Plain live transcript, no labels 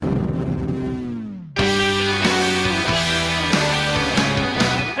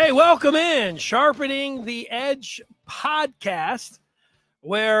Hey, welcome in Sharpening the Edge podcast,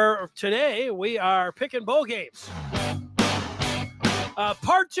 where today we are picking bowl games.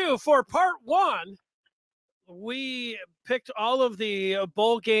 Part two. For part one, we picked all of the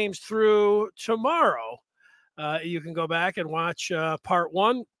bowl games through tomorrow. You can go back and watch part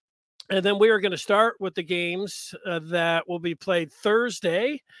one. And then we are going to start with the games that will be played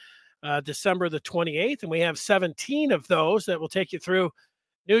Thursday, December the 28th. And we have 17 of those that will take you through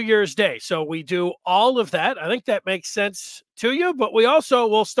New Year's Day. So we do all of that. I think that makes sense to you, but we also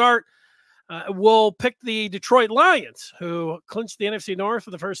will start, we'll pick the Detroit Lions, who clinched the NFC North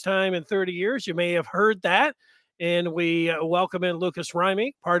for the first time in 30 years. You may have heard that. And we welcome in Lucas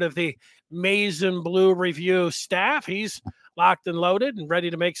Reimink, part of the Maize and Blue Review staff. He's locked and loaded and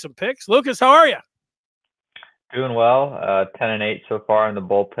ready to make some picks. Lucas, how are you? Doing well. 10-8 so far in the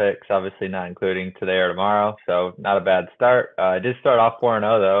bowl picks, obviously not including today or tomorrow, so not a bad start. I did start off 4-0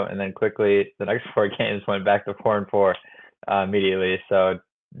 though, and then quickly the next 4 games went back to 4-4 immediately. So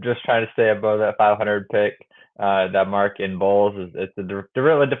just trying to stay above that 500 pick, that mark in bowls. It's a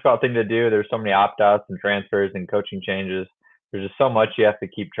really difficult thing to do. There's so many opt-outs and transfers and coaching changes. There's just so much you have to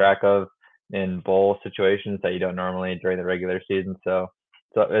keep track of in bowl situations that you don't normally during the regular season. So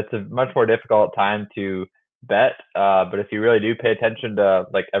it's a much more difficult time to bet, but if you really do pay attention to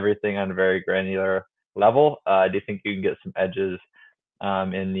like everything on a very granular level, I do think you can get some edges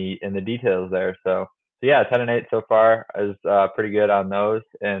in the details there. So yeah, 10-8 so far is pretty good on those,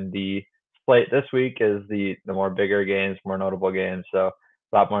 and the slate this week is the more bigger games, more notable games, so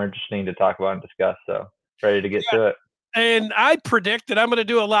a lot more interesting to talk about and discuss. So ready to get to it. And I predict that I'm going to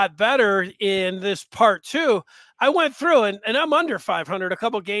do a lot better in this part two. I went through and I'm under 500, a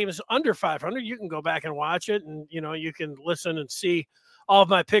couple games under 500. You can go back and watch it, and, you can listen and see all of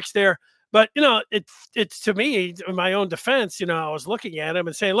my picks there. But, it's to me, in my own defense, I was looking at him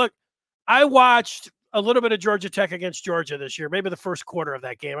and saying, look, I watched a little bit of Georgia Tech against Georgia this year, maybe the first quarter of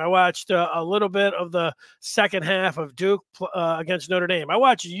that game. I watched a little bit of the second half of Duke against Notre Dame. I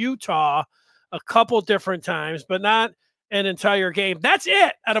watched Utah a couple different times, but not an entire game. That's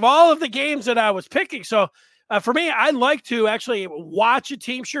it out of all of the games that I was picking. So for me, I like to actually watch a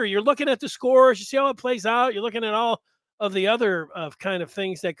team. Sure, you're looking at the scores, you see how it plays out. You're looking at all of the other kind of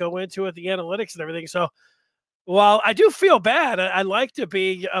things that go into it, the analytics and everything. So while I do feel bad, I like to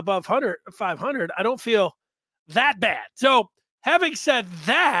be above 500. I don't feel that bad. So having said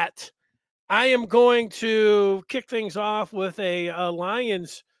that, I am going to kick things off with a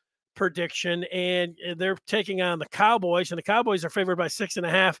Lions prediction, and they're taking on the Cowboys, and the Cowboys are favored by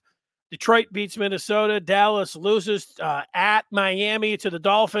 6.5. Detroit beats Minnesota. Dallas loses at Miami to the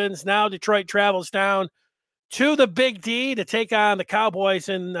Dolphins. Now Detroit travels down to the Big D to take on the Cowboys,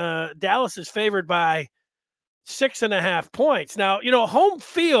 and Dallas is favored by 6.5 points. Now, home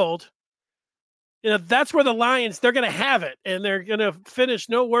field, that's where the Lions, they're going to have it, and they're going to finish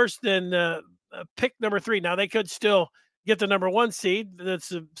no worse than pick number 3. Now, they could still get the number 1 seed.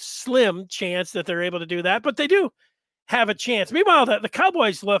 That's a slim chance that they're able to do that, but they do have a chance. Meanwhile, the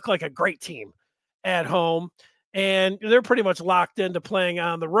Cowboys look like a great team at home, and they're pretty much locked into playing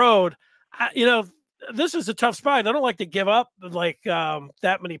on the road. This is a tough spot. I don't like to give up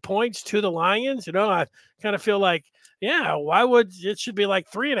that many points to the Lions. I kind of feel like, why would it should be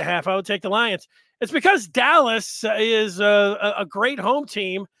like 3.5? I would take the Lions. It's because Dallas is a great home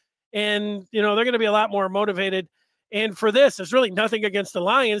team, and they're going to be a lot more motivated. And for this, there's really nothing against the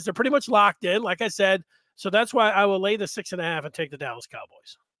Lions. They're pretty much locked in, like I said. So that's why I will lay the 6.5 and take the Dallas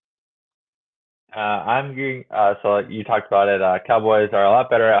Cowboys. I'm going. So you talked about it. Cowboys are a lot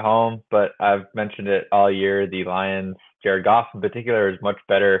better at home, but I've mentioned it all year. The Lions, Jared Goff in particular, is much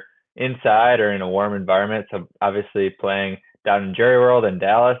better inside or in a warm environment. So obviously playing down in Jerry World in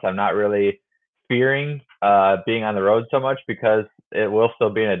Dallas, I'm not really fearing being on the road so much because it will still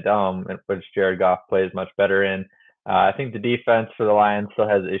be in a dome, which Jared Goff plays much better in. I think the defense for the Lions still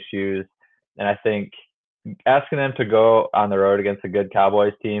has issues, and I think asking them to go on the road against a good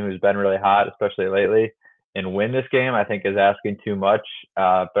Cowboys team who's been really hot, especially lately, and win this game, I think is asking too much.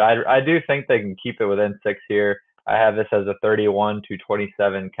 But I do think they can keep it within 6 here. I have this as a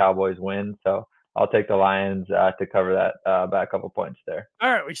 31-27 Cowboys win, so I'll take the Lions to cover that by a couple points there.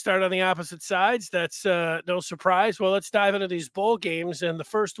 All right, we start on the opposite sides. That's no surprise. Well, let's dive into these bowl games, and the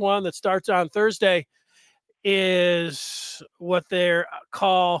first one that starts on Thursday is what they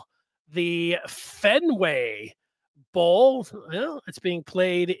call the Fenway Bowl. Well, it's being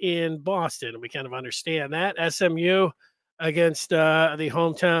played in Boston. We kind of understand that. SMU against the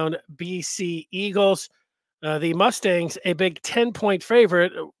hometown BC Eagles. The Mustangs, a big 10-point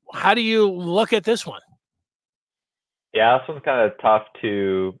favorite. How do you look at this one? Yeah, this one's kind of tough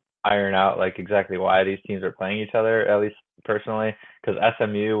to iron out, like exactly why these teams are playing each other, at least personally, because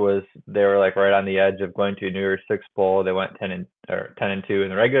SMU they were like right on the edge of going to a New Year's Six bowl. They went 10-2 in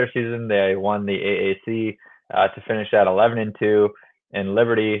the regular season. They won the AAC to finish at 11-2, and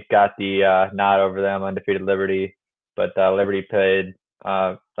Liberty got the nod over them, undefeated Liberty. But Liberty played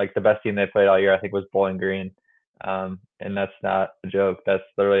like the best team they played all year. I think was Bowling Green, and that's not a joke. That's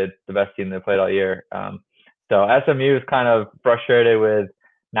literally the best team they played all year. So SMU is kind of frustrated with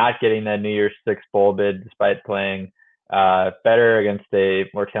not getting that New Year's Six bowl bid despite playing better against a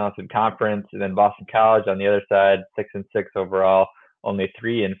more talented conference. And then Boston College on the other side, 6-6 overall, only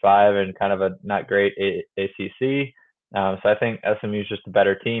 3-5, and kind of a not great ACC. So I think SMU is just a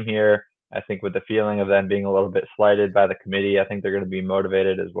better team here. I think with the feeling of them being a little bit slighted by the committee, I think they're going to be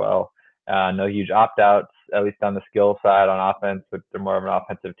motivated as well. No huge opt-outs, at least on the skill side on offense, but they're more of an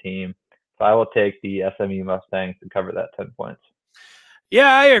offensive team. So I will take the SMU Mustangs to cover that 10 points.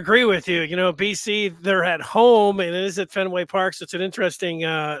 Yeah, I agree with you. You know, BC, they're at home and it is at Fenway Park. So it's an interesting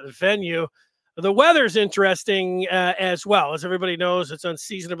venue. The weather's interesting as well. As everybody knows, it's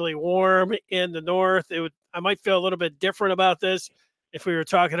unseasonably warm in the north. I might feel a little bit different about this if we were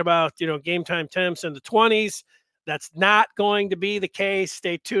talking about, game time temps in the 20s. That's not going to be the case.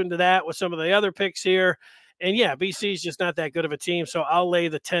 Stay tuned to that with some of the other picks here. And yeah, BC is just not that good of a team. So I'll lay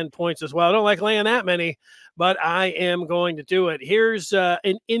the 10 points as well. I don't like laying that many, but I am going to do it. Here's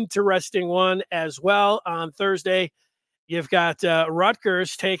an interesting one as well on Thursday. You've got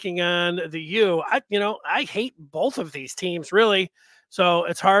Rutgers taking on the U. I hate both of these teams really, so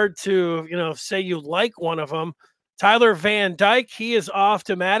it's hard to say you like one of them. Tyler Van Dyke, he is off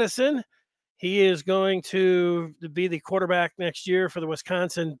to Madison. He is going to be the quarterback next year for the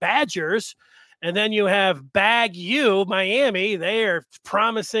Wisconsin Badgers. And then you have Bag U, Miami. They are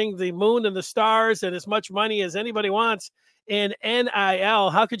promising the moon and the stars and as much money as anybody wants in NIL.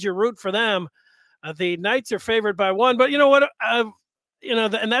 How could you root for them? The Knights are favored by 1, but you know what?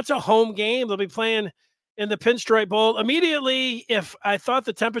 And that's a home game. They'll be playing in the Pinstripe Bowl. Immediately, if I thought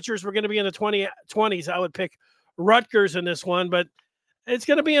the temperatures were going to be in the 20s, I would pick Rutgers in this one, but it's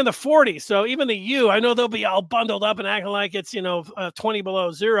going to be in the 40s. So even the U, I know they'll be all bundled up and acting like it's 20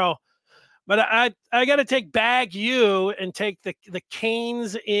 below zero. But I got to take Bag U and take the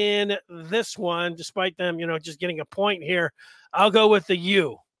Canes in this one, despite them just getting a point here. I'll go with the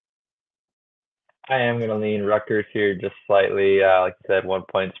U. I am going to lean Rutgers here just slightly. Like you said, 1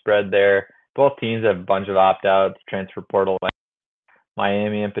 point spread there. Both teams have a bunch of opt-outs, transfer portal.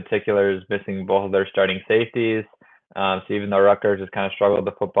 Miami in particular is missing both of their starting safeties. So even though Rutgers has kind of struggled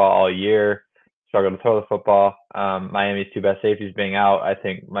with the football all year, struggled to throw the football, Miami's two best safeties being out, I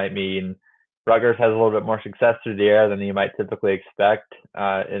think might mean Rutgers has a little bit more success through the air than you might typically expect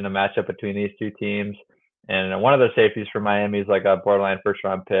in a matchup between these two teams. And one of the safeties for Miami is like a borderline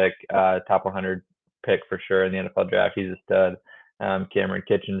first-round pick, top 100 pick for sure in the NFL draft. He's a stud. Cameron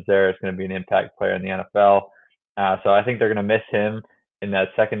Kitchens there is going to be an impact player in the NFL. So I think they're going to miss him in that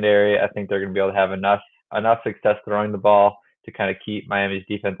secondary. I think they're going to be able to have enough success throwing the ball to kind of keep Miami's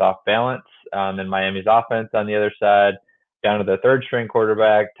defense off balance. And Miami's offense on the other side, down to the third string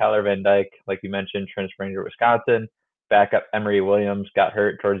quarterback, Tyler Van Dyke, like you mentioned, transferring to Wisconsin. Backup Emory Williams got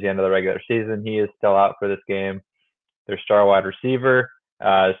hurt towards the end of the regular season. He is still out for this game. Their star wide receiver,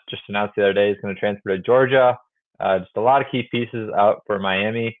 just announced the other day, is going to transfer to Georgia. Just a lot of key pieces out for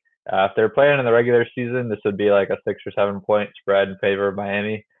Miami. If they're playing in the regular season, this would be like a 6 or 7 point spread in favor of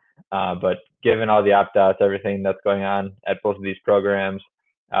Miami. But given all the opt-outs, everything that's going on at both of these programs,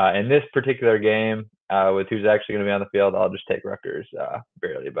 in this particular game, with who's actually going to be on the field, I'll just take Rutgers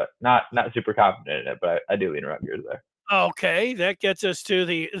barely, but not super confident in it. But I do lean Rutgers there. Okay, that gets us to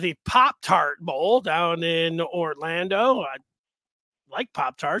the Pop-Tart Bowl down in Orlando. I like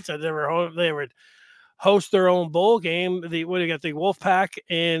Pop-Tarts. They would host their own bowl game. What do you got? The Wolfpack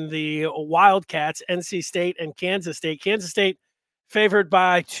and the Wildcats, NC State and Kansas State. Kansas State favored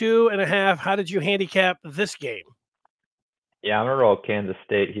by 2.5. How did you handicap this game? Yeah, I'm gonna roll Kansas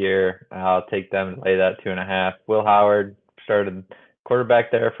State here. I'll take them and lay that 2.5. Will Howard started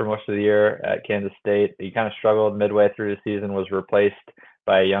quarterback there for most of the year at Kansas State. He kind of struggled midway through the season, was replaced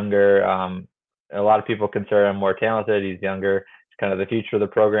by a younger. A lot of people consider him more talented. He's younger. He's kind of the future of the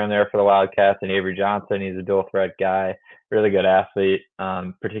program there for the Wildcats. And Avery Johnson, he's a dual threat guy, really good athlete,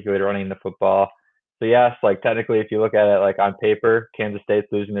 particularly running the football. So yes, like technically, if you look at it like on paper, Kansas State's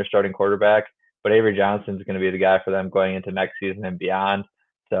losing their starting quarterback, but Avery Johnson's going to be the guy for them going into next season and beyond.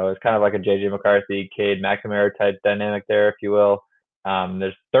 So it's kind of like a J.J. McCarthy, Cade McNamara type dynamic there, if you will.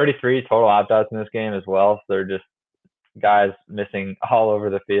 There's 33 total opt-outs in this game as well, so they're just guys missing all over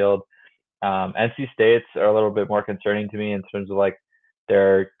the field. NC State's are a little bit more concerning to me in terms of like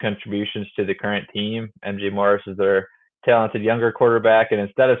their contributions to the current team. MJ Morris is their talented younger quarterback, and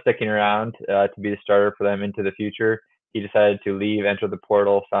instead of sticking around to be the starter for them into the future, he decided to leave, enter the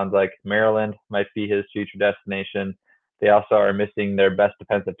portal. Sounds like Maryland might be his future destination. They also are missing their best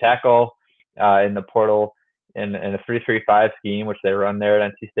defensive tackle in the portal in a 3-3-5 scheme, which they run there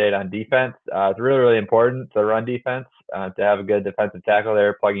at NC State on defense. It's really, really important to run defense, to have a good defensive tackle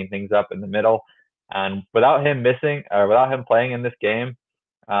there, plugging things up in the middle. And without him without him playing in this game,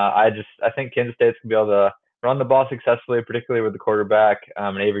 I think Kansas State's gonna be able to run the ball successfully, particularly with the quarterback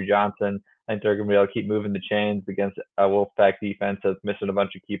and Avery Johnson. I think they're gonna be able to keep moving the chains against a Wolfpack defense that's missing a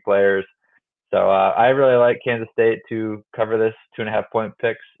bunch of key players. So I really like Kansas State to cover this 2.5-point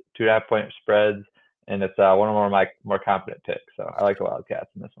picks, 2.5-point spreads, and it's one of my more confident picks. So I like the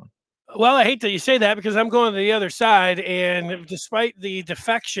Wildcats in this one. Well, I hate that you say that because I'm going to the other side, and despite the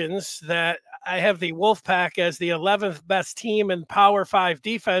defections that I have the Wolfpack as the 11th best team in Power 5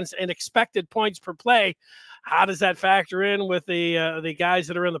 defense and expected points per play. How does that factor in with the guys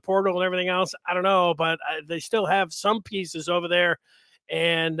that are in the portal and everything else? I don't know, but they still have some pieces over there,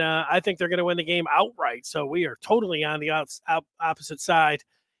 and I think they're going to win the game outright. So we are totally on the opposite side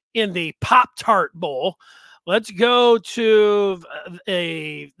in the Pop-Tart Bowl. Let's go to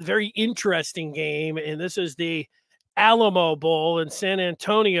a very interesting game, and this is the Alamo Bowl in San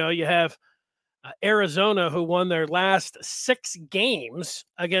Antonio. You have Arizona, who won their last 6 games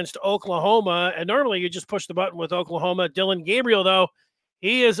against Oklahoma, and normally you just push the button with Oklahoma. Dylan Gabriel, though,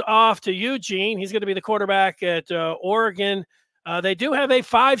 he is off to Eugene. He's going to be the quarterback at Oregon. They do have a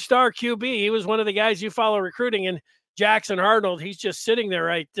 5-star QB. He was one of the guys you follow recruiting, and Jackson Arnold, he's just sitting there,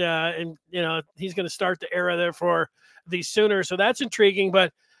 right? And, he's going to start the era there for the Sooners. So that's intriguing.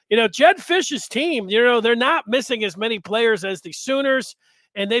 But, Jed Fish's team, they're not missing as many players as the Sooners.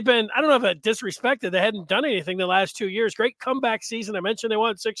 And they've been, I don't know if it disrespected. They hadn't done anything the last 2 years. Great comeback season. I mentioned they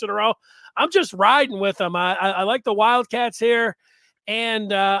won 6 in a row. I'm just riding with them. I like the Wildcats here.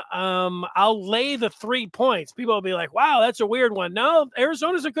 And I'll lay the 3 points. People will be like, wow, that's a weird one. No,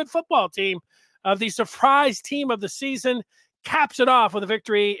 Arizona's a good football team. The surprise team of the season caps it off with a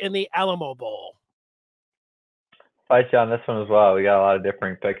victory in the Alamo Bowl. Fight you on this one as well. We got a lot of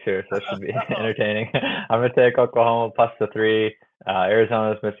different picks here, so it should be entertaining. I'm going to take Oklahoma plus the 3.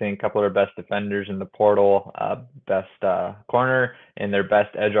 Arizona's missing a couple of their best defenders in the portal, best corner, and their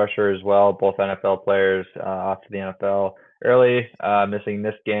best edge rusher as well, both NFL players off to the NFL early, missing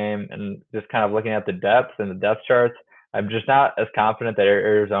this game. And just kind of looking at the depth and the depth charts, I'm just not as confident that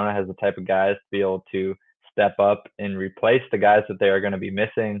Arizona has the type of guys to be able to step up and replace the guys that they are going to be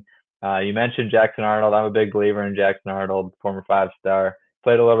missing. You mentioned Jackson Arnold. I'm a big believer in Jackson Arnold, former 5-star.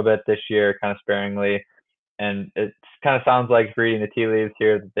 Played a little bit this year, kind of sparingly. And it kind of sounds like, reading the tea leaves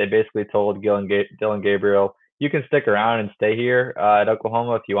here, that they basically told Dylan Gabriel, you can stick around and stay here at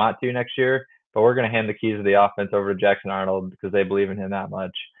Oklahoma if you want to next year, but we're going to hand the keys of the offense over to Jackson Arnold because they believe in him that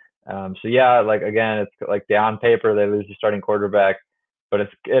much. So yeah, like again, it's like on paper they lose the starting quarterback, but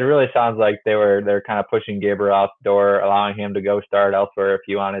it really sounds like they're kind of pushing Gabriel out the door, allowing him to go start elsewhere if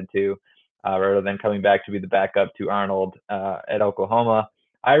he wanted to, rather than coming back to be the backup to Arnold at Oklahoma.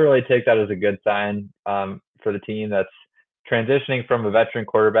 I really take that as a good sign for the team that's transitioning from a veteran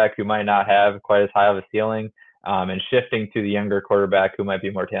quarterback who might not have quite as high of a ceiling and shifting to the younger quarterback who might be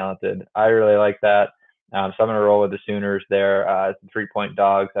more talented. I really like that. So I'm going to roll with the Sooners there. 3-point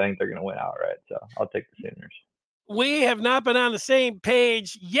dogs. I think they're going to win outright. So I'll take the Sooners. We have not been on the same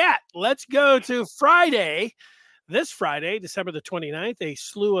page yet. Let's go to Friday. This Friday, December the 29th, a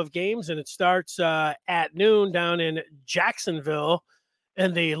slew of games, and it starts at noon down in Jacksonville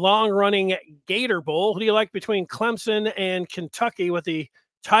in the long-running Gator Bowl. Who do you like between Clemson and Kentucky, with the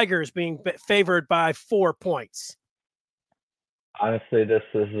Tigers being favored by 4 points? Honestly, this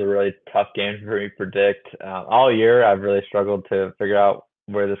is a really tough game for me to predict. All year, I've really struggled to figure out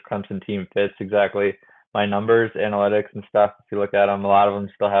where this Clemson team fits exactly. My numbers, analytics, and stuff, if you look at them, a lot of them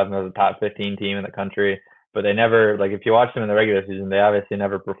still have them as a top 15 team in the country. But they never, like, if you watch them in the regular season, they obviously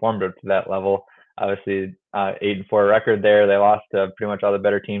never performed up to that level. Obviously, 8-4 record there. They lost to pretty much all the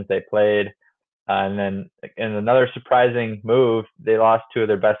better teams they played. And then in another surprising move, they lost 2 of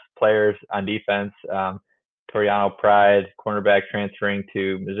their best players on defense. Toriano Pride, cornerback, transferring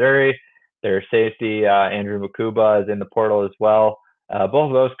to Missouri. Their safety, Andrew Makuba, is in the portal as well. Both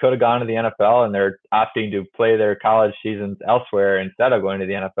of those could have gone to the NFL, and they're opting to play their college seasons elsewhere instead of going to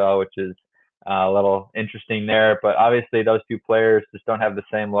the NFL, which is a little interesting there. But obviously, those 2 players just don't have the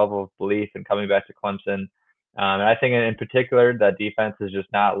same level of belief in coming back to Clemson. And I think in particular, that defense has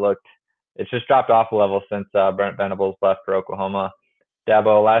just not looked – it's just dropped off a level since Brent Venables left for Oklahoma.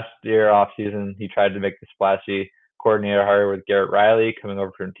 Dabo last year off season, he tried to make the splashy coordinator hire with Garrett Riley coming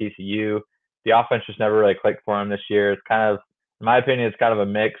over from TCU. The offense just never really clicked for him this year. It's kind of, in my opinion, it's kind of a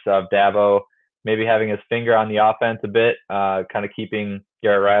mix of Dabo maybe having his finger on the offense a bit, kind of keeping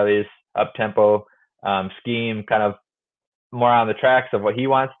Garrett Riley's up tempo scheme kind of more on the tracks of what he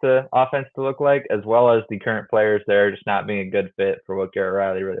wants the offense to look like, as well as the current players there just not being a good fit for what Garrett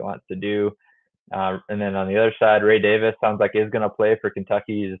Riley really wants to do. And then on the other side, Ray Davis sounds like he's going to play for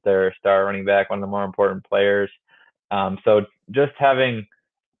Kentucky. He's their star running back, one of the more important players. So just having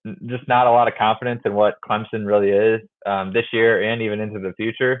just not a lot of confidence in what Clemson really is this year and even into the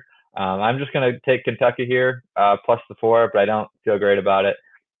future. I'm just going to take Kentucky here, plus the 4, but I don't feel great about it.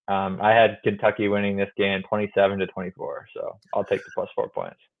 I had Kentucky winning this game 27-24, so I'll take the plus 4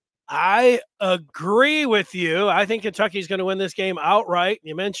 points. I agree with you. I think Kentucky's going to win this game outright.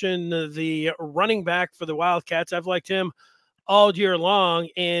 You mentioned the running back for the Wildcats. I've liked him all year long,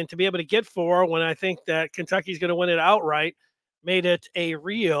 and to be able to get 4 when I think that Kentucky's going to win it outright made it a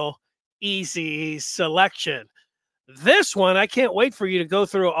real easy selection. This one, I can't wait for you to go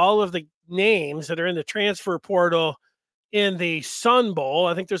through all of the names that are in the transfer portal in the Sun Bowl.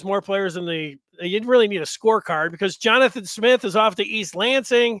 I think there's more players in the – you really need a scorecard because Jonathan Smith is off to East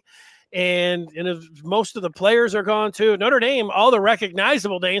Lansing, and most of the players are gone too. Notre Dame, all the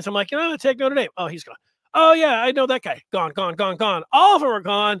recognizable names, I'm like, take Notre Dame. Oh, he's gone. Oh, yeah, I know that guy. Gone. All of them are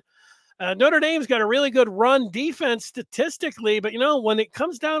gone. Notre Dame's got a really good run defense statistically, but, when it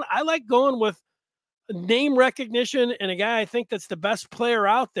comes down, I like going with name recognition and a guy I think that's the best player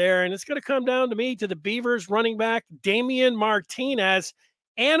out there, and it's going to come down to me to the Beavers running back, Damian Martinez,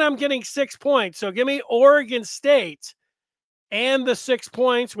 and I'm getting 6 points. So give me Oregon State and the 6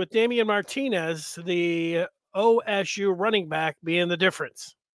 points with Damian Martinez, the OSU running back, being the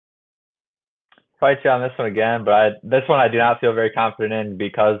difference. Fight you on this one again, but this one I do not feel very confident in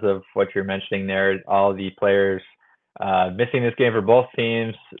because of what you're mentioning there. All the players missing this game for both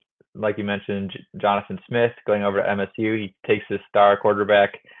teams. Like you mentioned, Jonathan Smith going over to MSU. He takes his star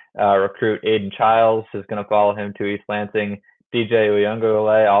quarterback recruit Aiden Childs is going to follow him to East Lansing. DJ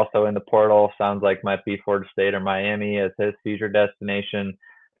Uyunglele also in the portal. Sounds like might be Florida State or Miami as his future destination.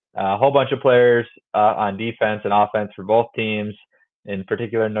 A whole bunch of players on defense and offense for both teams. In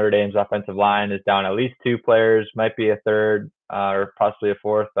particular, Notre Dame's offensive line is down at least 2 players, might be a third or possibly a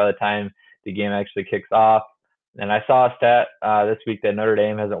fourth by the time the game actually kicks off. And I saw a stat this week that Notre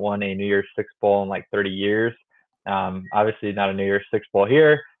Dame hasn't won a New Year's Six Bowl in like 30 years. Obviously not a New Year's Six Bowl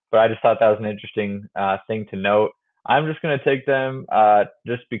here, but I just thought that was an interesting thing to note. I'm just going to take them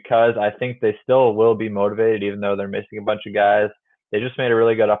just because I think they still will be motivated, even though they're missing a bunch of guys. They just made a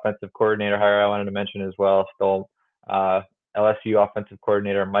really good offensive coordinator hire I wanted to mention as well. Still LSU offensive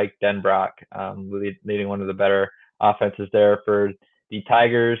coordinator Mike Denbrock, leading one of the better offenses there for the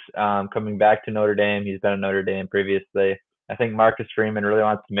Tigers, coming back to Notre Dame. He's been at Notre Dame previously. I think Marcus Freeman really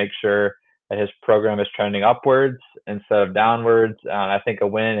wants to make sure that his program is trending upwards instead of downwards. I think a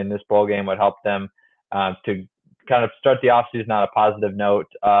win in this bowl game would help them to kind of start the offseason on a positive note,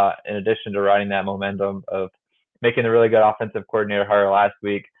 in addition to riding that momentum of making a really good offensive coordinator hire last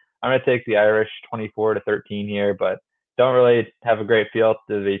week. I'm going to take the Irish 24-13 here, but don't really have a great feel,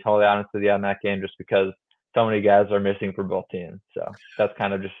 to be totally honest with you, on that game, just because so many guys are missing for both teams. So that's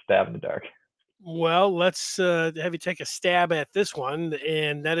kind of just a stab in the dark. Well, let's have you take a stab at this one,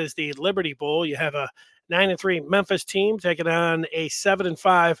 and that is the Liberty Bowl. You have a 9-3 Memphis team taking on a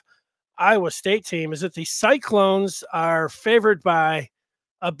 7-5 Iowa State team. Is it the Cyclones are favored by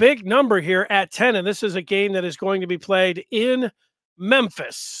a big number here at 10, and this is a game that is going to be played in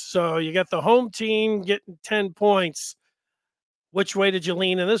Memphis. So you got the home team getting 10 points. Which way did you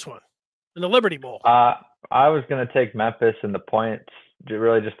lean in this one, in the Liberty Bowl? I was going to take Memphis and the points.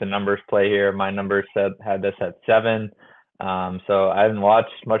 Really just a numbers play here. My numbers had this at 7. So I haven't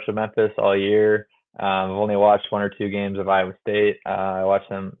watched much of Memphis all year. I've only watched 1 or 2 games of Iowa State. I watched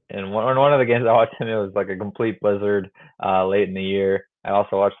them in one of the games I watched them. It was like a complete blizzard late in the year. I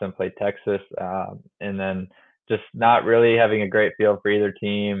also watched them play Texas, and then just not really having a great feel for either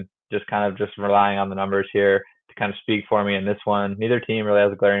team. Just kind of just relying on the numbers here to kind of speak for me in this one. Neither team really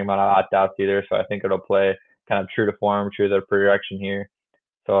has a glaring amount of opt-outs either, so I think it'll play kind of true to form, true to their progression here.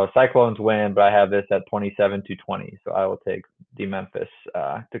 So Cyclones win, but I have this at 27-20, so I will take the Memphis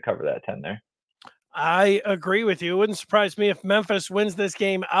to cover that 10 there. I agree with you. It wouldn't surprise me if Memphis wins this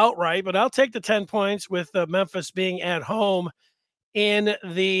game outright, but I'll take the 10 points with Memphis being at home in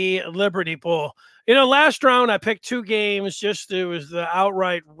the Liberty Bowl. Last round I picked 2 games, it was the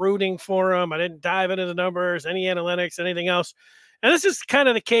outright rooting for them. I didn't dive into the numbers, any analytics, anything else. And this is kind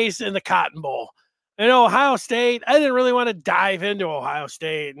of the case in the Cotton Bowl. And Ohio State, I didn't really want to dive into Ohio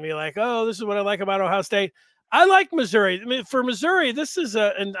State and be like, oh, this is what I like about Ohio State. I like Missouri. I mean, for Missouri, this is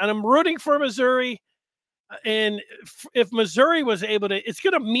and I'm rooting for Missouri. And if Missouri was able to, it's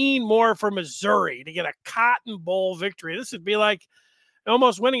going to mean more for Missouri to get a Cotton Bowl victory. This would be like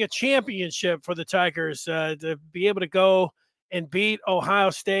almost winning a championship for the Tigers to be able to go and beat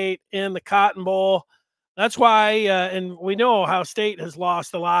Ohio State in the Cotton Bowl. That's why, and we know Ohio State has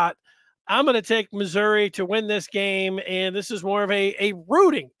lost a lot. I'm going to take Missouri to win this game, and this is more of a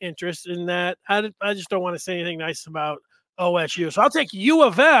rooting interest in that. I just don't want to say anything nice about OSU. So I'll take U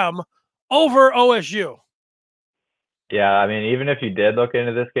of M over OSU. Yeah, I mean, even if you did look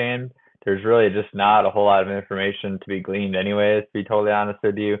into this game, there's really just not a whole lot of information to be gleaned anyways, to be totally honest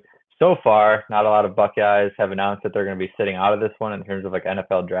with you. So far, not a lot of Buckeyes have announced that they're going to be sitting out of this one in terms of like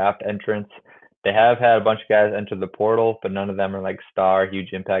NFL draft entrants. They have had a bunch of guys enter the portal, but none of them are like star,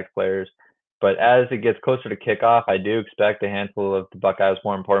 huge impact players. But as it gets closer to kickoff, I do expect a handful of the Buckeyes'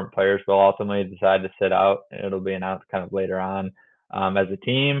 more important players will ultimately decide to sit out, and it'll be announced kind of later on. As a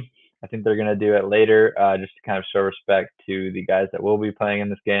team, I think they're going to do it later just to kind of show respect to the guys that will be playing in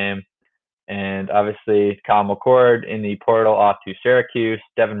this game. And obviously, Kyle McCord in the portal off to Syracuse.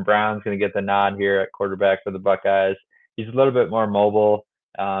 Devin Brown's going to get the nod here at quarterback for the Buckeyes. He's a little bit more mobile.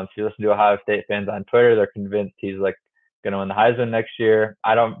 If you listen to Ohio State fans on Twitter, they're convinced he's like going to win the Heisman next year.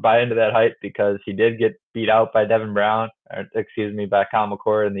 I don't buy into that hype because he did get beat out by Devin Brown, or excuse me, by Kyle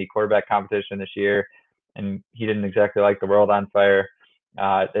McCord in the quarterback competition this year, and he didn't exactly light the world on fire.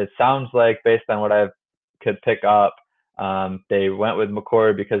 It sounds like, based on what I could pick up, they went with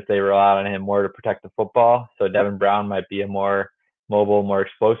McCord because they relied on him more to protect the football. So Devin Brown might be a more mobile, more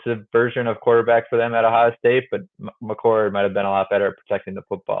explosive version of quarterback for them at Ohio State, but McCord might have been a lot better at protecting the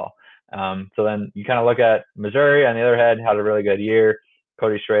football. So then you kind of look at Missouri, on the other hand, had a really good year.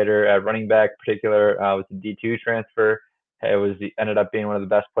 Cody Schrader at running back, particular, was a D2 transfer. Ended up being one of the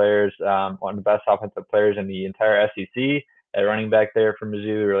best players, one of the best offensive players in the entire SEC at running back there for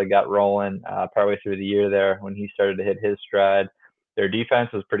Mizzou. Really got rolling partway through the year there when he started to hit his stride. Their defense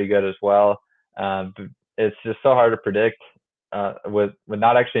was pretty good as well. But it's just so hard to predict with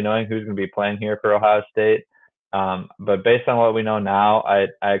not actually knowing who's going to be playing here for Ohio State. But based on what we know now, I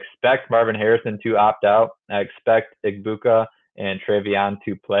expect Marvin Harrison to opt out. I expect Igbuka and Travion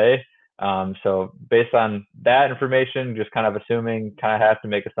to play. So based on that information, just kind of assuming, kind of have to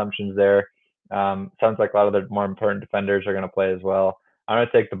make assumptions there. Sounds like a lot of the more important defenders are going to play as well. I'm going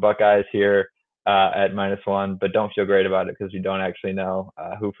to take the Buckeyes here at -1, but don't feel great about it because you don't actually know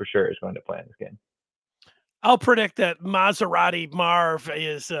who for sure is going to play in this game. I'll predict that Maserati Marv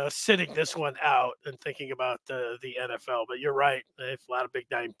is sitting this one out and thinking about the NFL. But you're right. They have a lot of big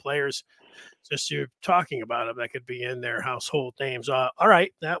name players. Just you're talking about them that could be in their household names. All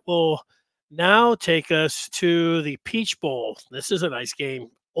right. That will now take us to the Peach Bowl. This is a nice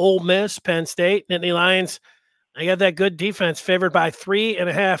game. Ole Miss, Penn State, Nittany Lions. They got that good defense favored by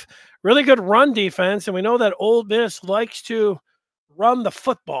 3.5. Really good run defense. And we know that Ole Miss likes to run the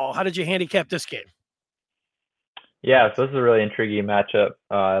football. How did you handicap this game? Yeah, so this is a really intriguing matchup,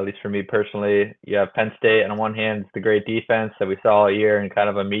 at least for me personally. You have Penn State on one hand, it's the great defense that we saw all year, and kind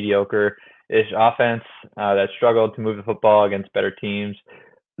of a mediocre-ish offense that struggled to move the football against better teams.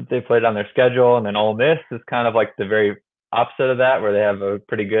 They played on their schedule, and then Ole Miss is kind of like the very opposite of that, where they have a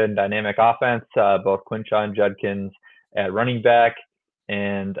pretty good and dynamic offense, both Quinshaw and Judkins at running back,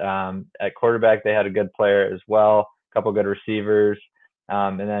 and at quarterback they had a good player as well, a couple good receivers.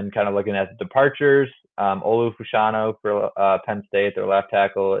 And then kind of looking at the departures, Olu Fushano for Penn State, their left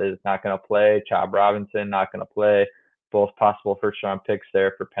tackle, is not going to play. Chob Robinson not going to play. Both possible first-round picks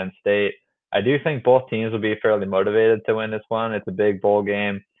there for Penn State. I do think both teams will be fairly motivated to win this one. It's a big bowl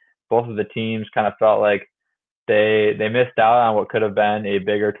game. Both of the teams kind of felt like they missed out on what could have been a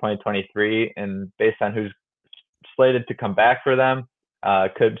bigger 2023, and based on who's slated to come back for them,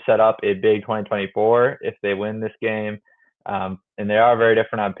 could set up a big 2024 if they win this game. And they are very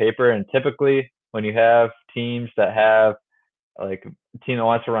different on paper. And typically, when you have teams that have like a team that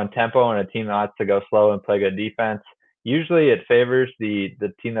wants to run tempo and a team that wants to go slow and play good defense, usually it favors the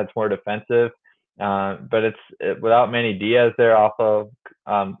team that's more defensive. But it's without Manny Diaz there, also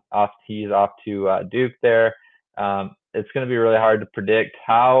off to Duke there. It's going to be really hard to predict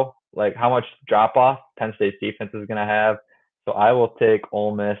how much drop off Penn State's defense is going to have. So I will take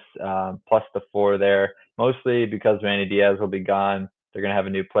Ole Miss plus the 4 there, mostly because Manny Diaz will be gone. They're going to have a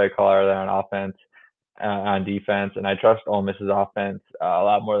new play caller there on offense, on defense, and I trust Ole Miss's offense a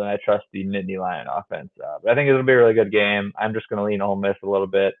lot more than I trust the Nittany Lion offense. But I think it'll be a really good game. I'm just going to lean Ole Miss a little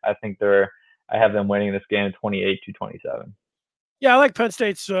bit. I have them winning this game 28-27. Yeah, I like Penn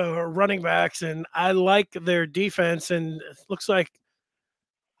State's running backs, and I like their defense. And it looks like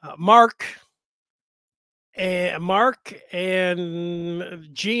Mark and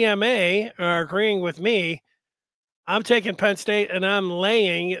GMA are agreeing with me. I'm taking Penn State, and I'm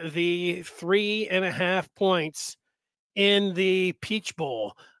laying the 3.5 points in the Peach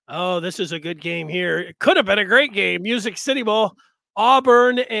Bowl. Oh, this is a good game here. It could have been a great game. Music City Bowl,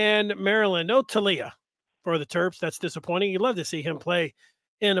 Auburn and Maryland. No Talia for the Terps. That's disappointing. You'd love to see him play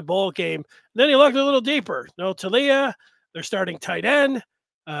in a bowl game. Then you looked a little deeper. No Talia. They're starting tight end.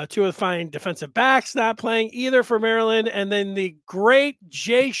 Two of the fine defensive backs not playing either for Maryland. And then the great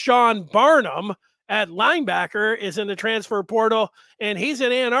Jay Sean Barnum at linebacker is in the transfer portal, and he's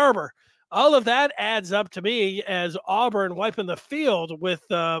in Ann Arbor. All of that adds up to me as Auburn wiping the field with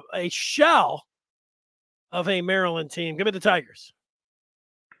a shell of a Maryland team. Give me the Tigers.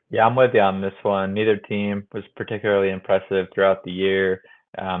 Yeah, I'm with you on this one. Neither team was particularly impressive throughout the year.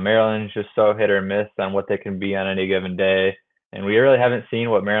 Maryland's just so hit or miss on what they can be on any given day. And we really haven't seen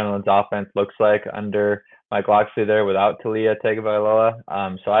what Maryland's offense looks like under Mike Locksley there without Talia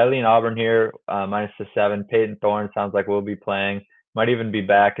Tagovailoa. So I lean Auburn here, minus the 7. Peyton Thorne sounds like will be playing. Might even be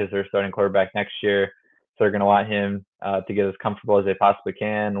back as their starting quarterback next year. So they're going to want him to get as comfortable as they possibly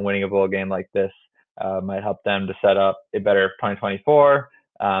can. Winning a bowl game like this might help them to set up a better 2024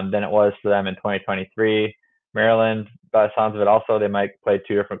 than it was for them in 2023. Maryland, by the sounds of it, also, they might play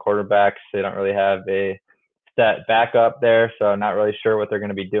 2 different quarterbacks. They don't really have a set backup there, so not really sure what they're going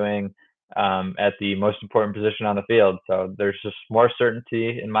to be doing at the most important position on the field. So there's just more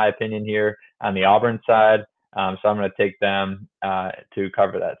certainty, in my opinion, here on the Auburn side. So I'm going to take them to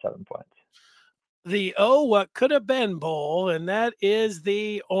cover that 7 points. The what could have been bowl, and that is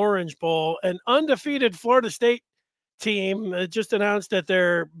the Orange Bowl. An undefeated Florida State team just announced that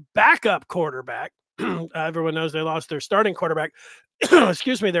their backup quarterback, everyone knows they lost their starting quarterback,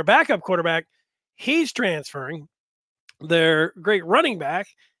 excuse me, their backup quarterback, he's transferring. Their great running back,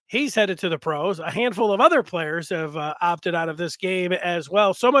 he's headed to the pros. A handful of other players have opted out of this game as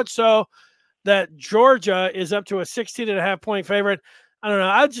well. So much so that Georgia is up to a 16.5 point favorite. I don't know.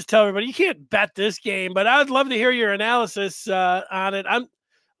 I'd just tell everybody you can't bet this game, but I'd love to hear your analysis on it.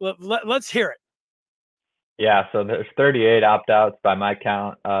 Let's hear it. Yeah, so there's 38 opt-outs by my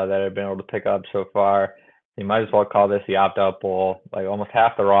count that I've been able to pick up so far. You might as well call this the opt-out bowl. Like almost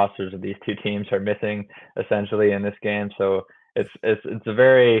half the rosters of these two teams are missing essentially in this game. So it's a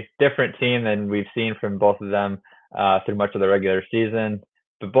very different team than we've seen from both of them through much of the regular season.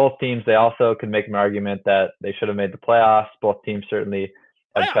 But both teams, they also could make an argument that they should have made the playoffs. Both teams certainly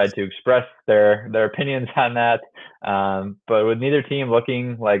have tried to express their opinions on that. But with neither team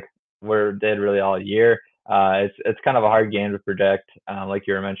looking like we're did really all year, it's kind of a hard game to project, like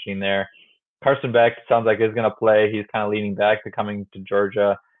you were mentioning there. Carson Beck sounds like he's going to play. He's kind of leaning back to coming to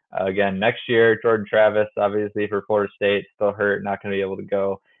Georgia again next year. Jordan Travis, obviously for Florida State, still hurt, not going to be able to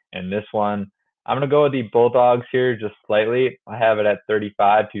go in this one. I'm going to go with the Bulldogs here just slightly. I have it at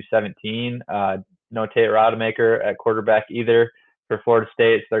 35-17. No Tate Rodemaker at quarterback either for Florida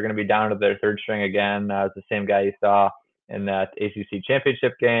State. So they're going to be down to their third string again. It's the same guy you saw in that ACC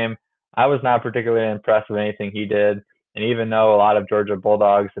championship game. I was not particularly impressed with anything he did. And even though a lot of Georgia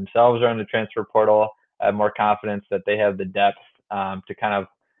Bulldogs themselves are in the transfer portal, I have more confidence that they have the depth to kind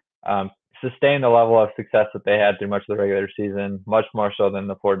of sustain the level of success that they had through much of the regular season, much more so than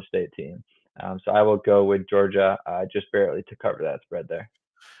the Florida State team. So I will go with Georgia just barely to cover that spread there.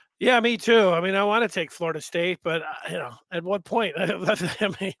 Yeah, me too. I mean, I want to take Florida State, but at what point?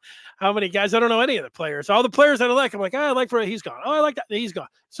 How many guys? I don't know any of the players. All the players that I like, I'm like, I like for he's gone. Oh, I like that. He's gone.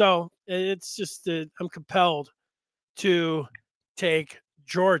 So it's just I'm compelled to take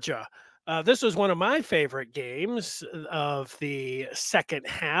Georgia. This was one of my favorite games of the second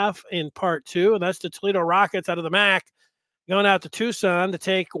half in part 2, and that's the Toledo Rockets out of the MAC going out to Tucson to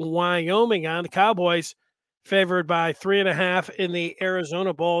take Wyoming on. The Cowboys favored by 3.5 in the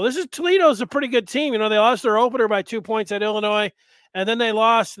Arizona Bowl. Toledo's a pretty good team. They lost their opener by 2 points at Illinois, and then they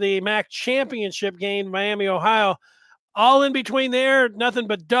lost the MAC championship game, Miami, Ohio. All in between there, nothing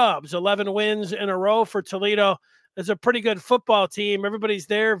but dubs. 11 wins in a row for Toledo. It's a pretty good football team. Everybody's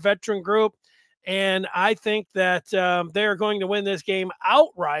there, veteran group. And I think that they're going to win this game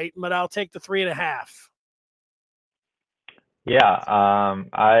outright, but I'll take the 3.5. Yeah,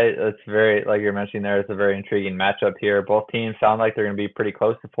 it's very, like you're mentioning there, it's a very intriguing matchup here. Both teams sound like they're going to be pretty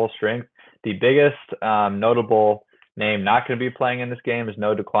close to full strength. The biggest notable name not going to be playing in this game is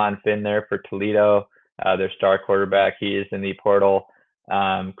no DeQuan Finn there for Toledo, their star quarterback. He is in the portal.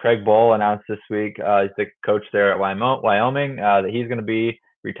 Craig Bowl announced this week, he's the coach there at Wyoming, that he's going to be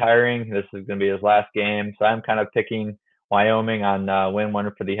retiring. This is going to be his last game. So I'm kind of picking Wyoming on win one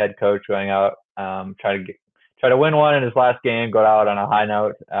for the head coach going out, try to win one in his last game, go out on a high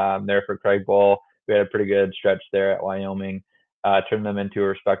note there for Craig Bowl. We had a pretty good stretch there at Wyoming, turned them into a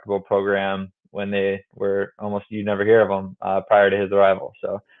respectable program when they were almost, you'd never hear of them prior to his arrival.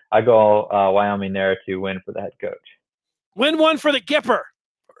 So I go Wyoming there to win for the head coach. Win one for the Gipper,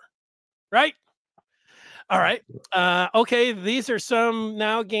 right? All right. Okay, these are some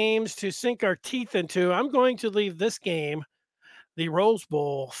now games to sink our teeth into. I'm going to leave this game, the Rose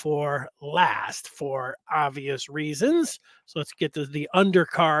Bowl, for last for obvious reasons. So let's get to the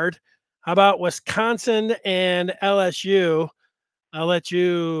undercard. How about Wisconsin and LSU? I'll let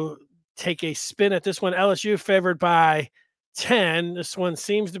you take a spin at this one. LSU favored by 10. This one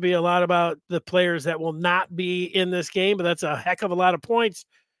seems to be a lot about the players that will not be in this game, but that's a heck of a lot of points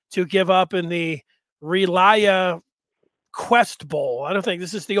to give up in the Relia Quest Bowl. I don't think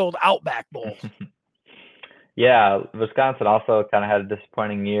this is the old Outback Bowl. Yeah, Wisconsin also kind of had a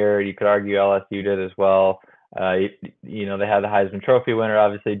disappointing year. You could argue LSU did as well. You know, they had the Heisman Trophy winner,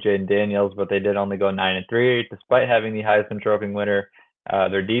 obviously Jaden Daniels, but they did only go 9-3 despite having the Heisman Trophy winner.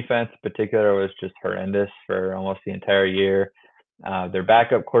 Their defense in particular was just horrendous for almost the entire year. Their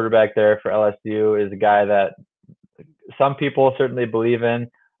backup quarterback there for LSU is a guy that some people certainly believe in.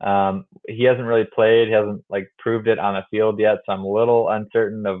 He hasn't really played. He hasn't proved it on the field yet. So I'm a little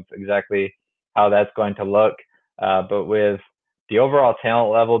uncertain of exactly how that's going to look. But with the overall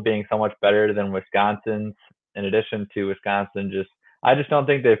talent level being so much better than Wisconsin's, in addition to Wisconsin, I just don't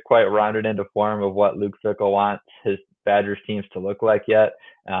think they've quite rounded into form of what Luke Fickell wants his Badgers teams to look like yet.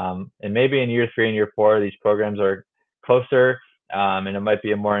 And maybe in year 3 and year 4, these programs are closer, and it might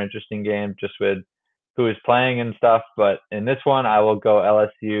be a more interesting game just with who is playing and stuff. But in this one, I will go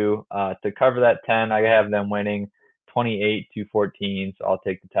LSU to cover that 10. I have them winning 28-14, so I'll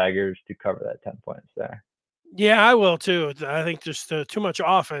take the Tigers to cover that 10 points there. Yeah, I will too. I think just too much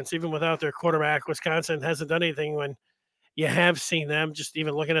offense, even without their quarterback. Wisconsin hasn't done anything when you have seen them. Just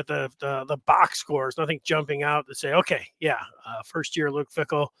even looking at the box scores, nothing jumping out to say, okay, yeah, first year Luke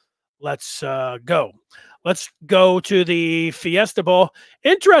Fickell, let's go. Let's go to the Fiesta Bowl.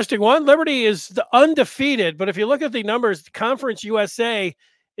 Interesting one. Liberty is undefeated, but if you look at the numbers, Conference USA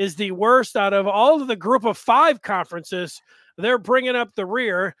is the worst out of all of the group of 5 conferences. They're bringing up the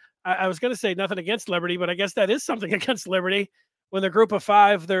rear. I was going to say nothing against Liberty, but I guess that is something against Liberty when the group of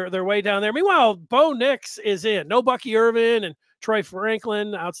 5, they're way down there. Meanwhile, Bo Nix is in. No Bucky Irvin and Troy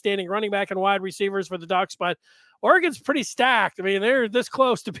Franklin, outstanding running back and wide receivers for the Ducks, but Oregon's pretty stacked. I mean, they're this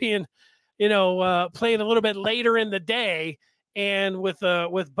close to being, playing a little bit later in the day. And with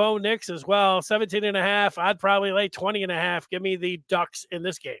Bo Nix as well, 17.5, I'd probably lay 20.5. Give me the Ducks in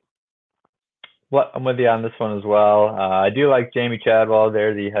this game. Well, I'm with you on this one as well. I do like Jamie Chadwell.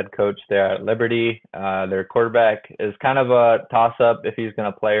 They're the head coach there at Liberty. Their quarterback is kind of a toss-up if he's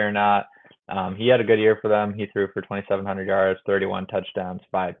going to play or not. He had a good year for them. He threw for 2,700 yards, 31 touchdowns,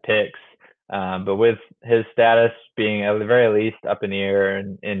 5 picks. But with his status being at the very least up in the air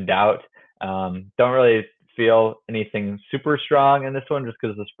and in doubt, don't really feel anything super strong in this one just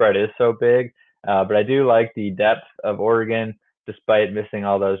because the spread is so big. But I do like the depth of Oregon, despite missing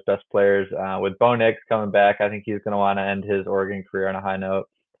all those best players. With Bo Nix coming back, I think he's going to want to end his Oregon career on a high note.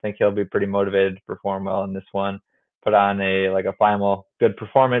 I think he'll be pretty motivated to perform well in this one. Put on a final good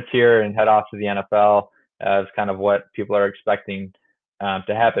performance here and head off to the NFL. Is kind of what people are expecting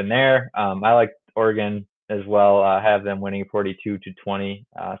to happen there. I like Oregon as well. Have them winning 42-20.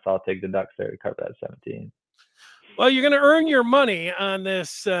 So I'll take the Ducks there to cover that 17. Well, you're going to earn your money on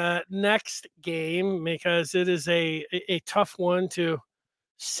this next game because it is a tough one to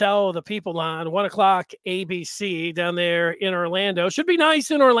sell the people on. 1 o'clock ABC down there in Orlando. Should be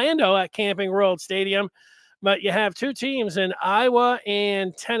nice in Orlando at Camping World Stadium, but you have 2 teams in Iowa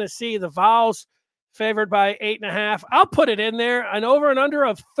and Tennessee. The Vols favored by 8.5. I'll put it in there. An over and under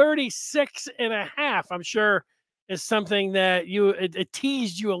of 36.5. I'm sure is something that it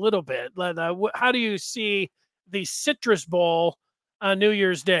teased you a little bit. How do you see the Citrus Bowl on New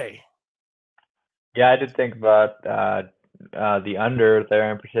Year's Day? Yeah, I did think about the under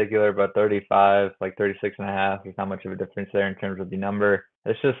there in particular, but 35, 36.5. There's not much of a difference there in terms of the number.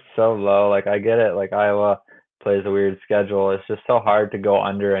 It's just so low. I get it. Iowa plays a weird schedule. It's just so hard to go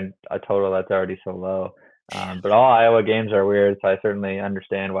under and a total that's already so low. But all Iowa games are weird, so I certainly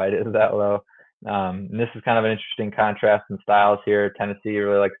understand why it is that low. And this is kind of an interesting contrast in styles here. Tennessee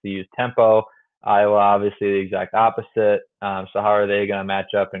really likes to use tempo. Iowa, obviously, the exact opposite. So how are they going to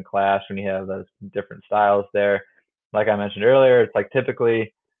match up and clash when you have those different styles there? Like I mentioned earlier, it's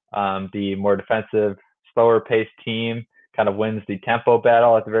typically the more defensive, slower-paced team kind of wins the tempo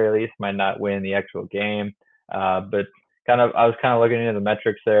battle at the very least, might not win the actual game. But I was kind of looking into the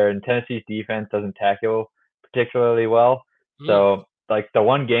metrics there, and Tennessee's defense doesn't tackle particularly well. Mm. So like the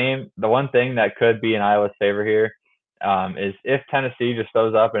one thing that could be in Iowa's favor here is if Tennessee just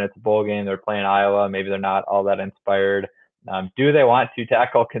shows up and it's a bowl game, they're playing Iowa, maybe they're not all that inspired. Do they want to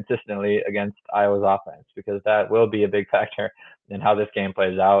tackle consistently against Iowa's offense? Because that will be a big factor in how this game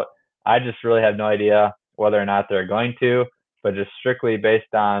plays out. I just really have no idea whether or not they're going to, but just strictly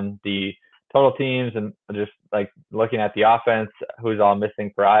based on the total teams and just like looking at the offense, who's all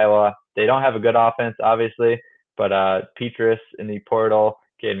missing for Iowa. They don't have a good offense, obviously, but Petrus in the portal,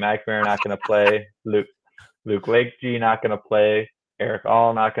 Cade McNamara not going to play, Luke Lakegi not going to play, Eric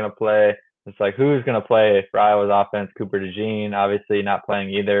All not going to play. It's like, who's going to play for Iowa's offense? Cooper DeJean, obviously not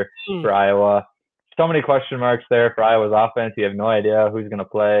playing either for Iowa. So many question marks there for Iowa's offense. You have no idea who's going to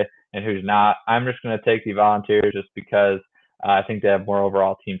play and who's not. I'm just going to take the Volunteers just because I think they have more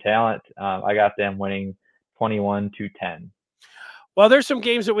overall team talent. I got them winning 21-10. Well, there's some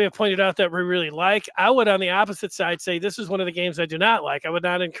games that we have pointed out that we really like. I would, on the opposite side, say this is one of the games I do not like. I would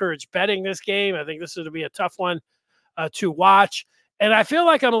not encourage betting this game. I think this is going to be a tough one to watch. And I feel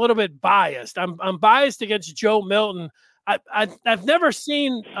like I'm a little bit biased. I'm biased against Joe Milton. I've never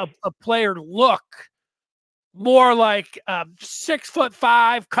seen a player look more like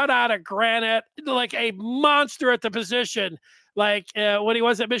 6'5", cut out of granite, like a monster at the position, like when he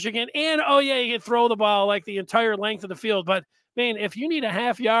was at Michigan. And, oh, yeah, he can throw the ball like the entire length of the field. But, man, if you need a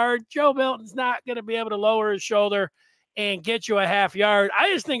half yard, Joe Milton's not going to be able to lower his shoulder and get you a half yard.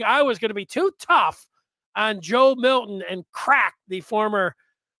 I just think I was going to be too tough on Joe Milton and crack the former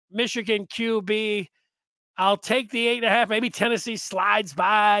Michigan QB. I'll take the 8.5. Maybe Tennessee slides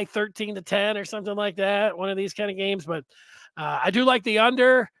by 13-10 or something like that. One of these kind of games, but I do like the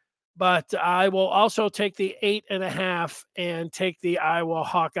under, but I will also take the 8.5 and take the Iowa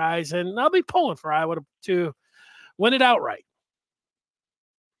Hawkeyes, and I'll be pulling for Iowa to win it outright.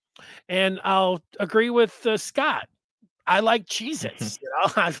 And I'll agree with Scott. I like Cheez-Its.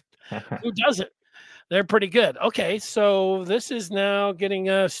 Who doesn't? They're pretty good. Okay, so this is now getting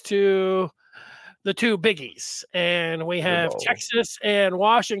us to the two biggies, and we have Texas and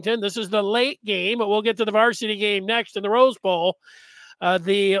Washington. This is the late game, but we'll get to the varsity game next in the Rose Bowl.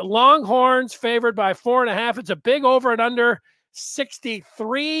 The Longhorns favored by 4.5. It's a big over and under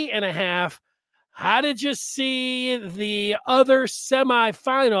 63.5. How did you see the other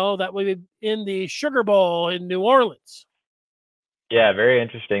semifinal that will be in the Sugar Bowl in New Orleans? Yeah, very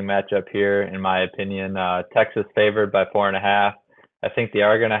interesting matchup here, in my opinion. Texas favored by 4.5. I think they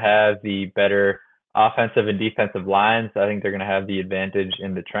are going to have the better offensive and defensive lines. I think they're going to have the advantage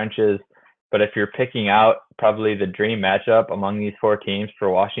in the trenches. But if you're picking out probably the dream matchup among these four teams for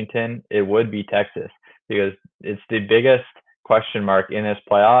Washington, it would be Texas, because it's the biggest question mark in this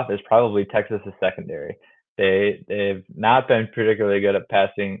playoff is probably Texas's secondary. They've not been particularly good at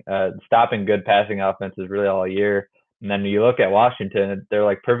passing, stopping good passing offenses really all year. And then you look at Washington, they're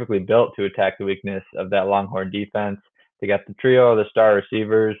like perfectly built to attack the weakness of that Longhorn defense. They got the trio of the star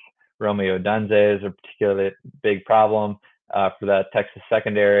receivers. Romeo Dunze is a particularly big problem for that Texas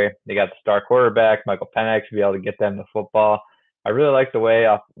secondary. They got the star quarterback, Michael Penix, to be able to get them the football. I really like the way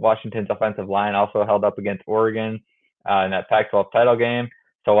Washington's offensive line also held up against Oregon in that Pac-12 title game.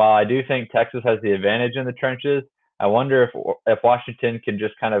 So while I do think Texas has the advantage in the trenches, I wonder if Washington can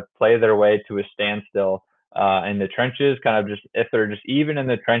just kind of play their way to a standstill in the trenches, kind of just if they're just even in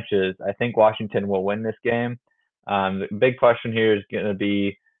the trenches. I think Washington will win this game. The big question here is going to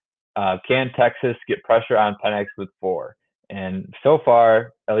be, can Texas get pressure on Penix with 4? And so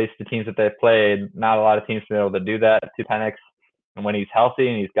far, at least the teams that they've played, not a lot of teams have been able to do that to Penix. And when he's healthy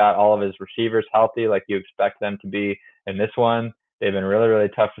and he's got all of his receivers healthy, like you expect them to be in this one, they've been really, really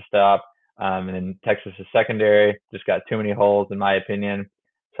tough to stop. And then Texas' secondary just got too many holes, in my opinion.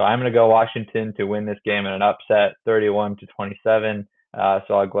 So I'm going to go Washington to win this game in an upset, 31-27. So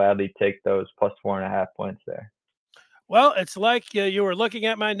I'll gladly take those plus 4.5 points there. Well, it's like you were looking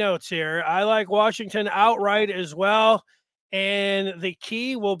at my notes here. I like Washington outright as well. And the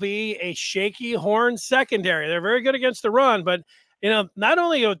key will be a shaky Horn secondary. They're very good against the run, but not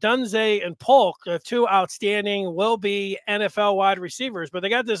only Odunze and Polk, two outstanding will be NFL wide receivers, but they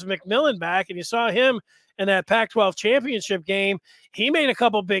got this McMillan back, and you saw him in that Pac-12 championship game. He made a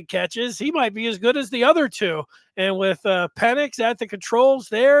couple big catches. He might be as good as the other two. And with Penix at the controls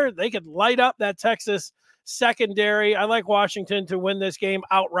there, they could light up that Texas secondary. I like Washington to win this game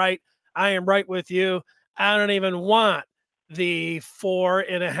outright. I am right with you. I don't even want the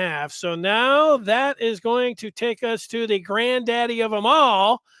 4.5. So now that is going to take us to the granddaddy of them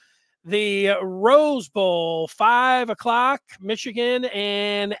all, the Rose Bowl, 5 o'clock, Michigan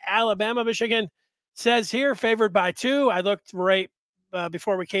and Alabama. Michigan says here, favored by 2. I looked right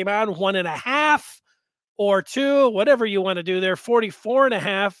before we came on, 1.5 or 2, whatever you want to do there,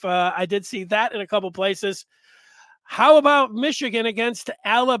 44.5. I did see that in a couple places. How about Michigan against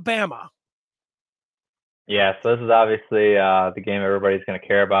Alabama? Yeah, so this is obviously the game everybody's going to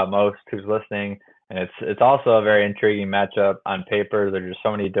care about most who's listening, and it's also a very intriguing matchup on paper. There's just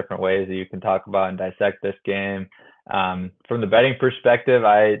so many different ways that you can talk about and dissect this game. From the betting perspective,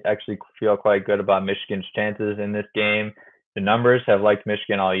 I actually feel quite good about Michigan's chances in this game. The numbers have liked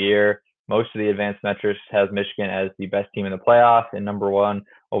Michigan all year. Most of the advanced metrics has Michigan as the best team in the playoff and number 1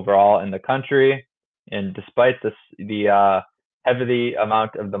 overall in the country. And despite the heavy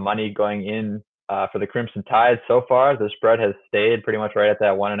amount of the money going in for the Crimson Tide so far, the spread has stayed pretty much right at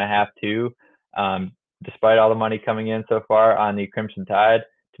that 1.5, 2. Despite all the money coming in so far on the Crimson Tide,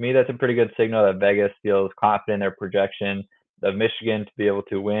 to me, that's a pretty good signal that Vegas feels confident in their projection of Michigan to be able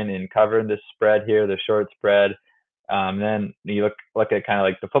to win and cover this spread here, the short spread. Then you look at kind of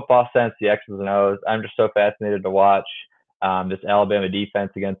like the football sense, the X's and O's. I'm just so fascinated to watch this Alabama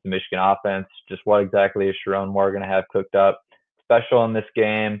defense against the Michigan offense. Just what exactly is Sharon Moore going to have cooked up special in this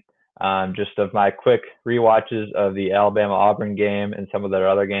game? Just of my quick rewatches of the Alabama-Auburn game and some of their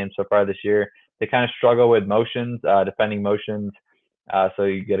other games so far this year, they kind of struggle with motions, defending motions. So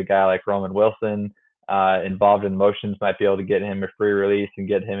you get a guy like Roman Wilson involved in motions, might be able to get him a free release and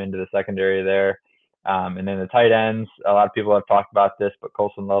get him into the secondary there. And then the tight ends, a lot of people have talked about this, but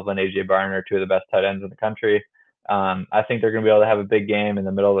Colson Loveland, A.J. Barner are 2 of the best tight ends in the country. I think they're going to be able to have a big game in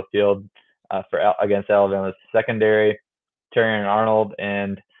the middle of the field against Alabama's secondary. Terrion Arnold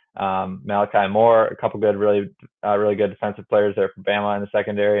and Malachi Moore, a couple good, really good defensive players there for Bama in the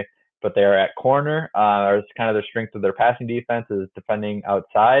secondary, but they are at corner. It's kind of the strength of their passing defense is defending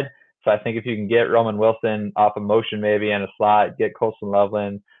outside. So I think if you can get Roman Wilson off of motion maybe in a slot, get Colson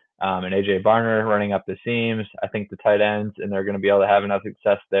Loveland and A.J. Barner running up the seams, I think the tight ends, and they're going to be able to have enough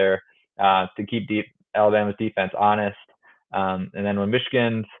success there to keep Alabama's defense honest. And then when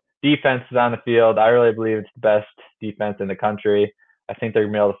Michigan's defense is on the field, I really believe it's the best defense in the country. I think they're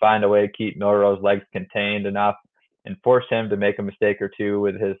going to be able to find a way to keep Milroe's legs contained enough and force him to make a mistake or two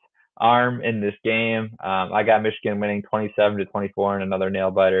with his arm in this game. I got Michigan winning 27-24 in another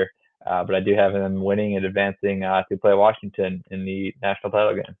nail biter, but I do have them winning and advancing to play Washington in the national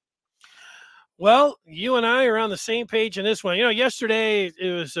title game. Well, you and I are on the same page in this one. Yesterday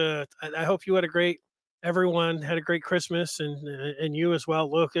it was. I hope you had everyone had a great Christmas, and you as well,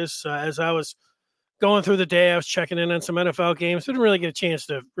 Lucas. As I was going through the day, I was checking in on some NFL games. Didn't really get a chance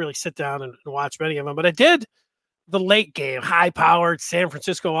to really sit down and watch many of them, but I did the late game, high-powered San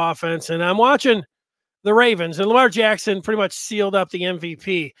Francisco offense, and I'm watching the Ravens, and Lamar Jackson pretty much sealed up the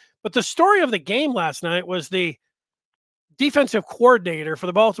MVP. But the story of the game last night was the defensive coordinator for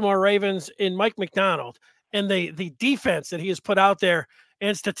the Baltimore Ravens in Mike McDonald and the defense that he has put out there.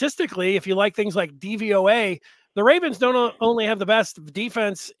 And statistically, if you like things like DVOA, the Ravens don't only have the best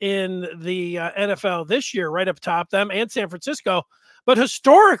defense in the NFL this year, right up top, them and San Francisco, but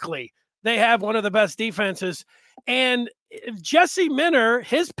historically, they have one of the best defenses. And Jesse Minter,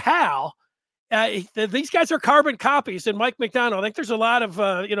 his pal, these guys are carbon copies. And Mike McDonald, I think there's a lot of,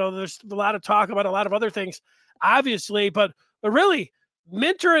 there's a lot of talk about a lot of other things, obviously, but really,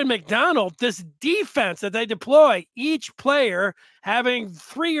 Minter and McDonald, this defense that they deploy, each player having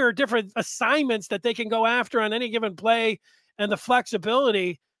 3 or different assignments that they can go after on any given play, and the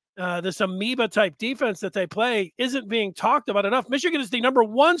flexibility, this amoeba type defense that they play isn't being talked about enough. Michigan is the number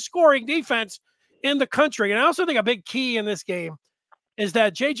 1 scoring defense in the country. And I also think a big key in this game is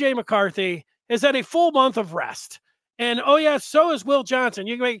that J.J. McCarthy has had a full month of rest. And, so is Will Johnson.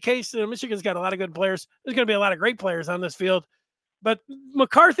 You can make a case that Michigan's got a lot of good players. There's going to be a lot of great players on this field. But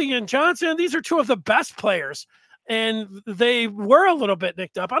McCarthy and Johnson, these are 2 of the best players. And they were a little bit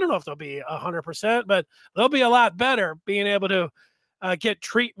nicked up. I don't know if they'll be 100%, but they'll be a lot better being able to get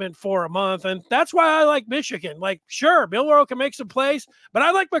treatment for a month. And that's why I like Michigan. Like, sure, Milroe can make some plays, but I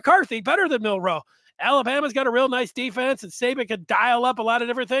like McCarthy better than Milroe. Alabama's got a real nice defense, and Saban can dial up a lot of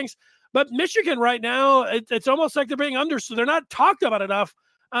different things. But Michigan right now, it's almost like they're being so they're not talked about enough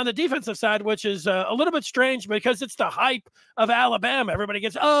on the defensive side, which is a little bit strange because it's the hype of Alabama. Everybody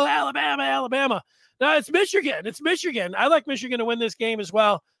gets, Alabama, Alabama. No, it's Michigan. It's Michigan. I like Michigan to win this game as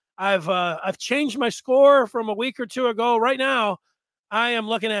well. I've changed my score from a week or 2 ago. Right now, I am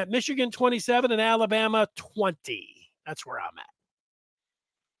looking at Michigan 27 and Alabama 20. That's where I'm at.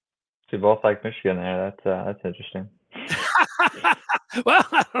 So you both like Michigan there. That's interesting. Well,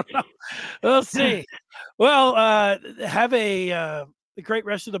 I don't know. We'll see. Well, have a great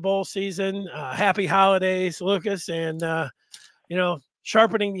rest of the bowl season. Happy holidays, Lucas, and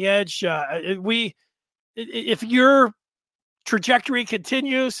sharpening the edge. We if your trajectory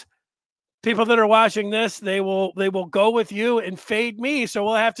continues, people that are watching this, they will go with you and fade me. So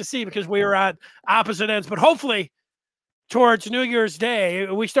we'll have to see, because we are on opposite ends. But hopefully towards New Year's Day,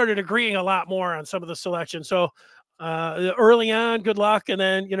 we started agreeing a lot more on some of the selections. So early on, good luck. And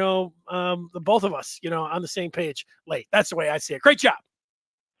then, the both of us, on the same page late. That's the way I see it. Great job.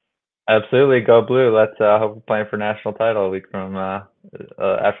 Absolutely. Go blue. Let's hope we're playing for national title a week from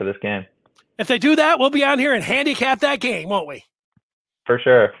after this game. If they do that, we'll be on here and handicap that game, won't we? For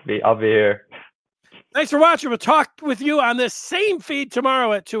sure. I'll be here. Thanks for watching. We'll talk with you on this same feed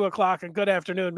tomorrow at 2:00, and good afternoon.